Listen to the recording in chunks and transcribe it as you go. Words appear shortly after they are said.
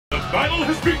battle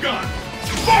has begun!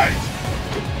 Fight!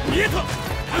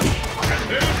 And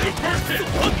there's the first hit!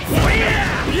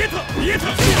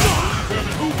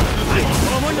 Determine who wins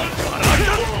over here!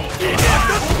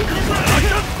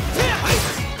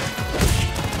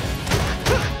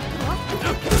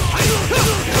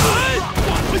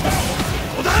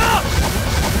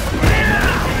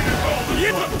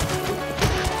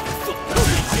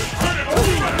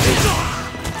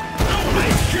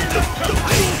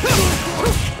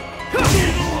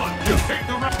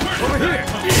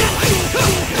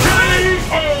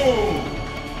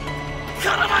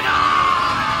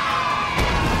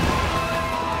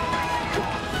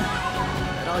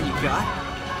 That all you got?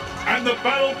 And the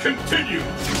battle continues!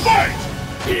 Fight!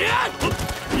 There's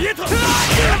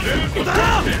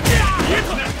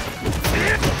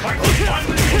the fight is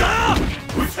finally begun!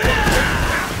 Which one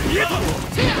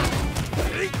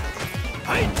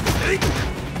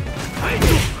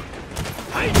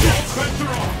bets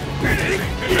are on! Anything can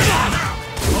happen now!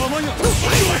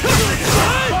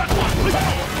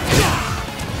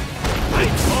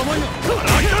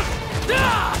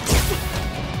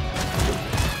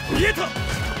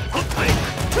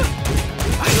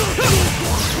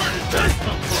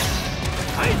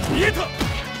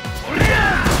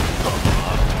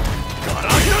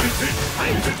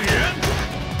 Is it the end?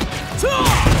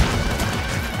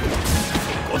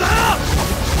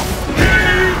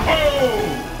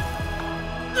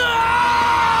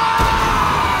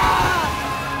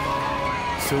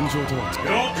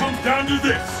 It all comes down to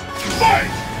this!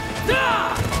 Fight! The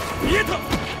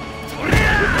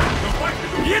fight is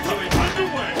officially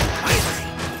underway!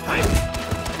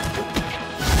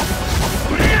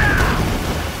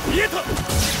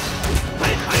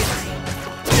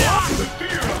 The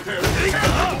fear out there is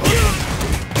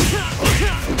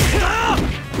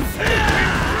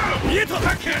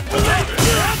I can't believe it!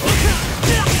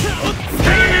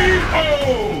 K.O.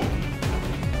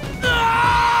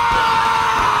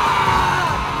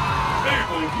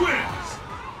 Abel wins!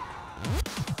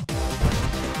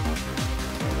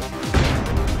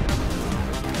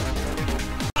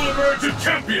 Emerge a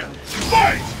champion!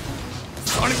 Fight!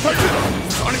 Sonic Tiger!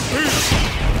 Sonic Boom!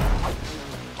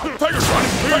 Tiger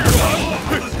Sonic Boom! Let's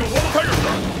go on! Tiger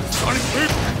Sonic! Sonic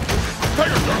Boom!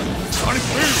 Tiger Sonic! Sonic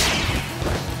Boom!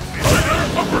 Tiger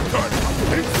Uppercut!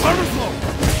 Tiger Slow!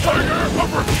 Tiger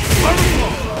Uppercut! Tiger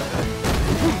Slow!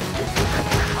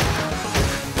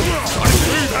 Sonic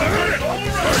Boom!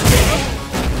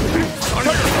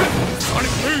 Tiger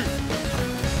Sonic Boom!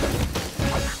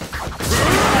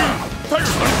 Tiger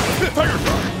Sonic! Tiger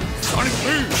Sonic! Sonic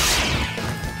Boom!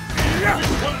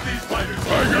 One of these fighters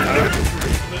Tiger!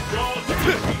 The jaws of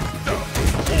the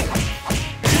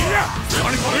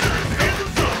Sonic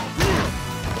Boom!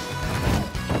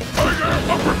 Tiger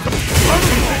Uppercut!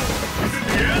 Is it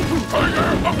the end? Tiger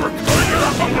Uppercut! Tiger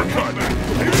Uppercut!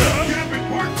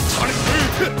 Sonic Boom!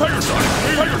 Tiger Sonic!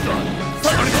 Tiger Sonic! Tiger Sonic!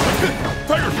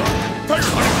 Tiger Sonic! Tiger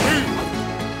Sonic Boom!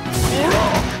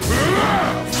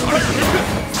 Sonic Boom!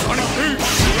 Sonic Boom!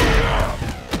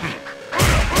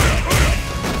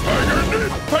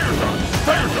 Tiger Sonic!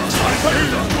 Tiger Sonic!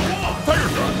 Tiger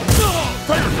Sonic! Tiger Sonic! Tiger Sonic!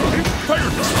 Tiger Sonic! Tiger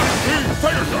Sonic! Tiger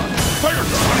Sonic! Tiger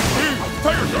Sonic!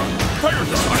 Tiger Sonic! Tiger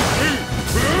Sonic!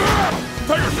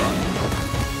 Tiger Sonic!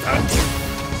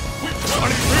 Which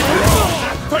Sonic?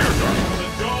 Tiger Sonic! Tiger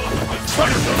Sonic!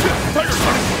 Tiger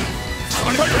Sonic! Tiger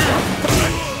Sonic!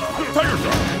 Tiger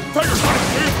Sonic! Tiger Sonic!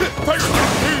 Tiger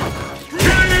Sonic!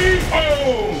 K.O.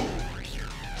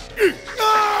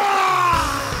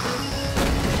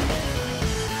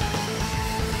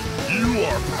 You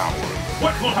are power.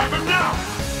 What will happen now?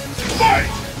 Fight!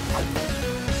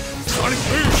 Sonic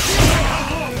Boom!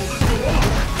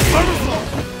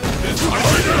 This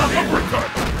Tiger Uppercut!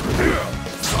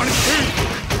 Sonic Boom!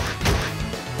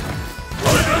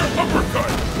 Tiger Uppercut!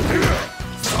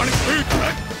 Sonic Boom!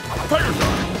 Tiger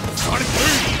Sonic! Sonic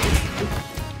Boom!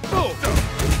 Tiger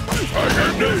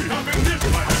Knee!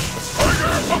 Tiger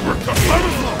Uppercut!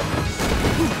 Tiger Slow!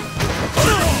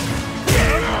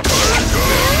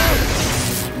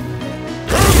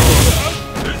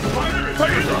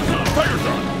 Tiger Shot! Tiger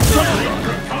Shot! Tiger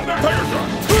Shot! Tiger Shot!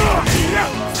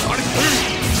 Sonic Boom! Sonic Boom!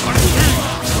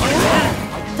 Sonic Boom!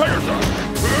 Tiger Shot!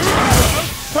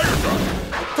 Tiger Shot!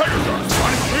 Tiger Shot!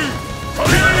 Sonic Boom!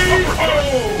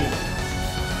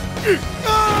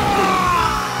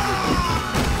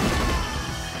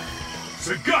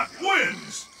 Sagat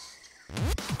wins!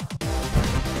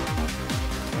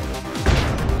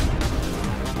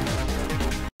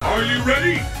 Are you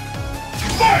ready?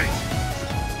 Fight!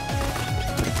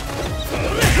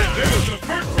 There's the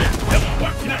first hit!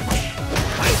 What's next?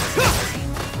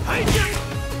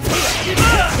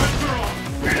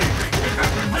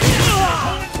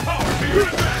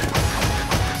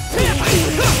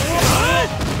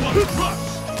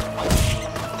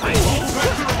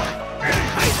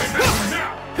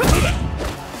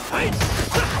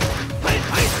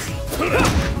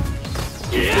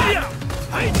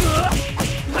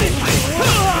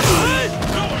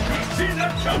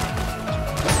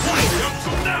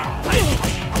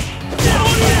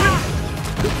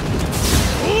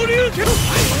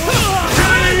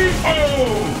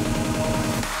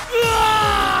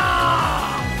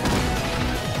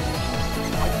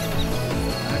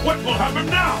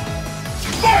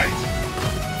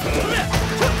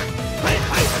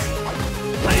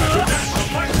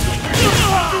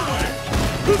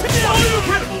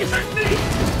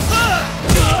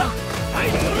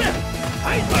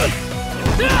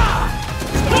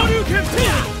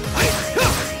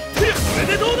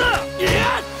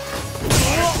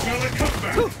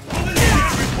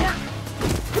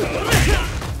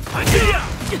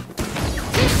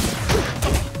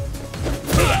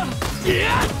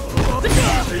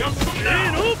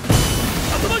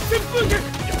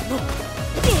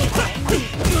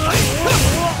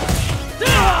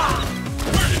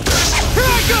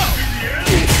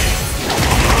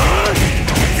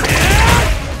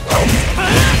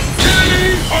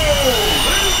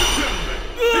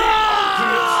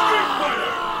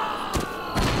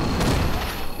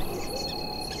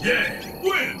 Yeah,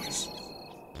 wins!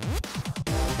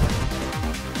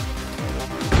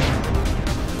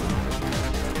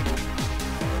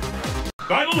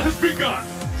 Battle has begun!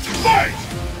 Fight!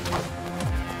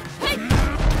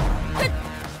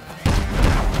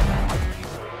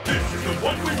 This is the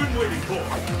one we've been waiting for!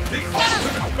 The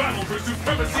ultimate battle for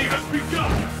supremacy has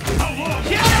begun! How long?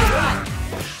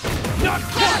 Not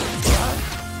quite!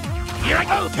 Here I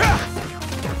go!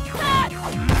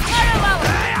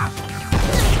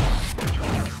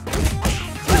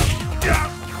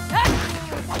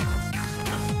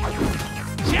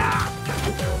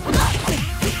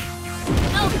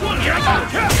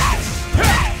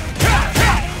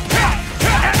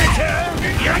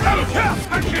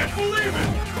 I can't believe it!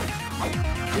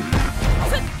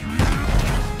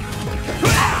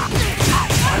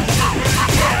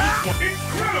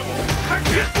 Incredible! I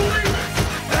can't believe it!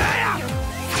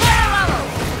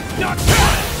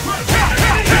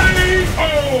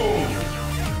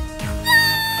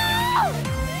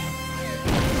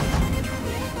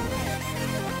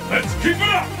 Let's keep it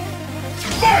up!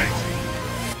 Fight!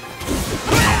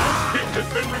 It has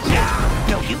been recorded!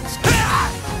 No use.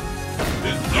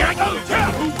 This is the only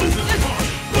time who wins this part!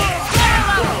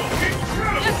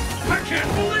 Incredible! I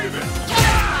can't believe it!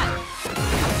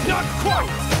 Not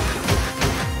quite.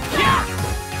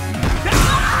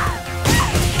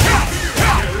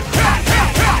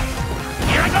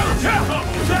 Here I go!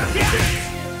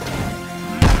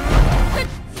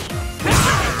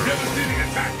 Devastating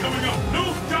attack coming up! No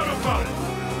doubt about it!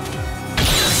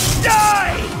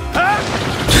 Die! Huh?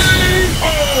 Oh!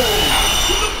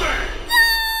 To the bank!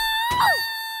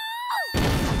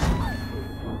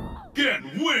 Again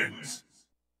wins!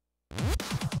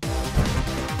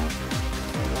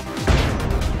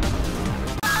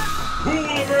 Who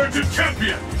will emerge as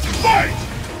champion? Fight!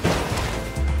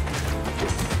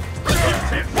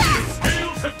 The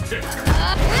scales have tipped. The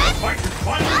fight is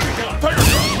finally begun. Tiger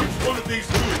Shot! Which one of these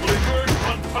two will emerge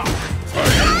on top?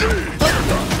 Tiger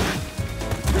Shot!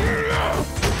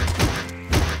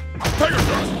 Tiger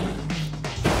Shot!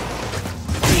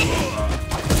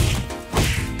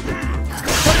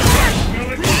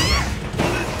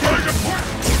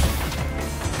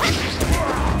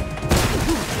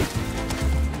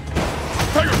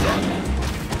 Tiger Shot!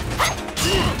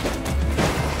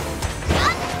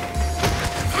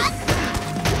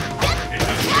 It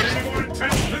doesn't get any more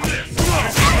intense than this!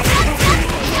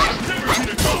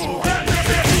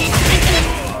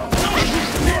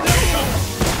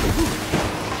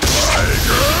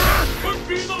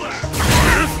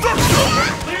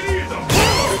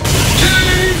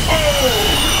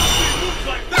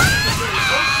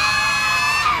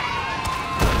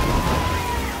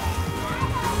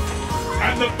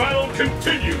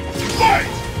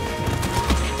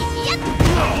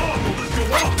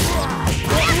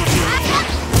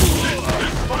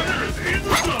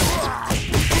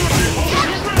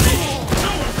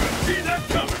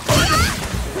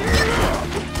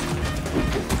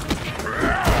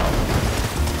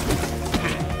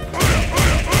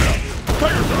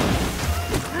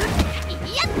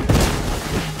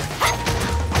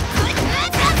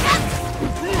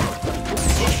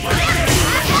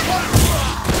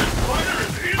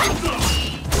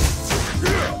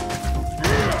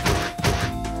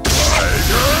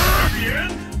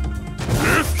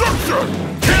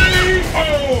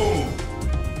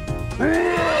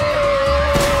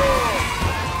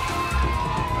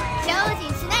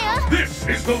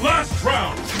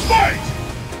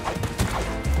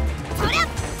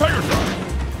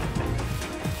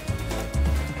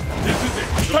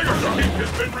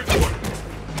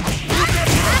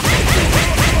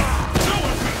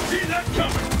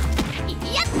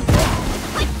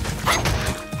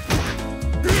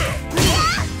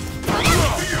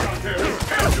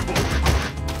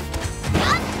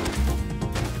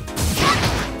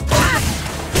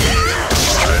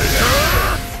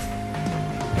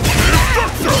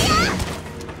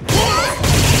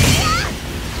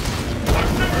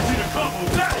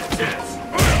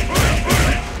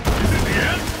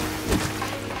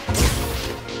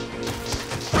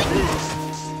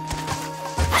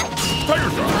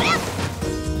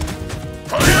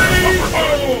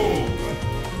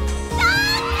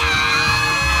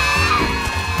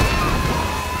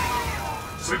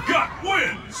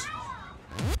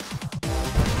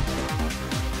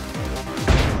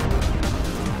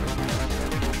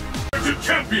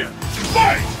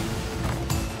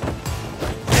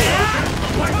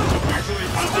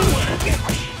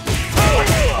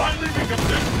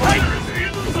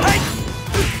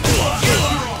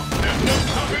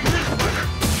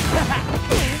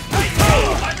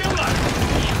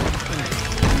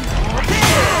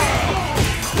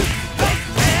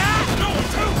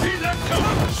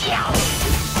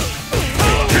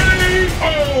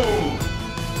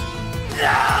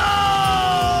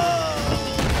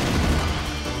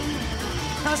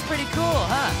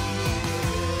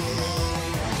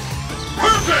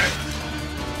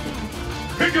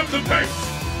 Pick up the pace!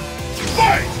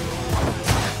 Fight!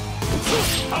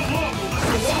 How long will this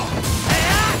go on?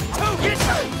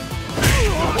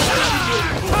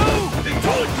 They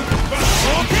told you this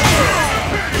battle!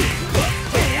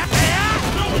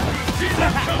 No one could see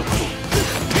that coming!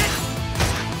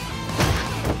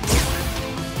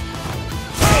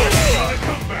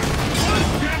 Come back! One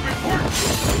damn important!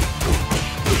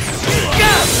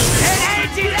 Go! And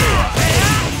empty that!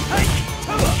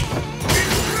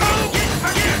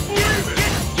 I can't believe it!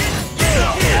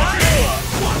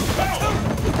 One power!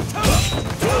 Fantastic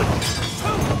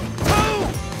combo!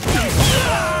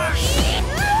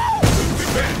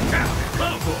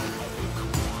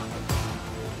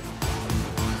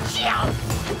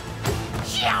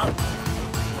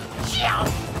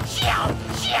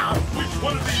 Which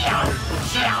one of these guys will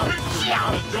snatch victory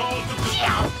from the jaws of the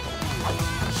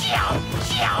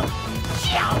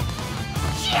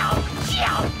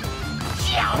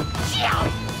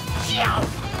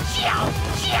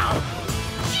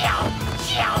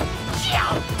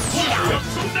What are we up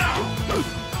to now?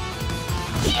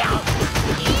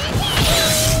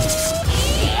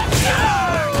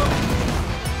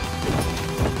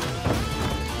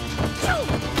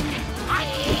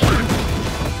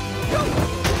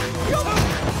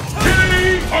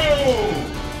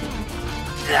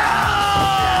 K.O.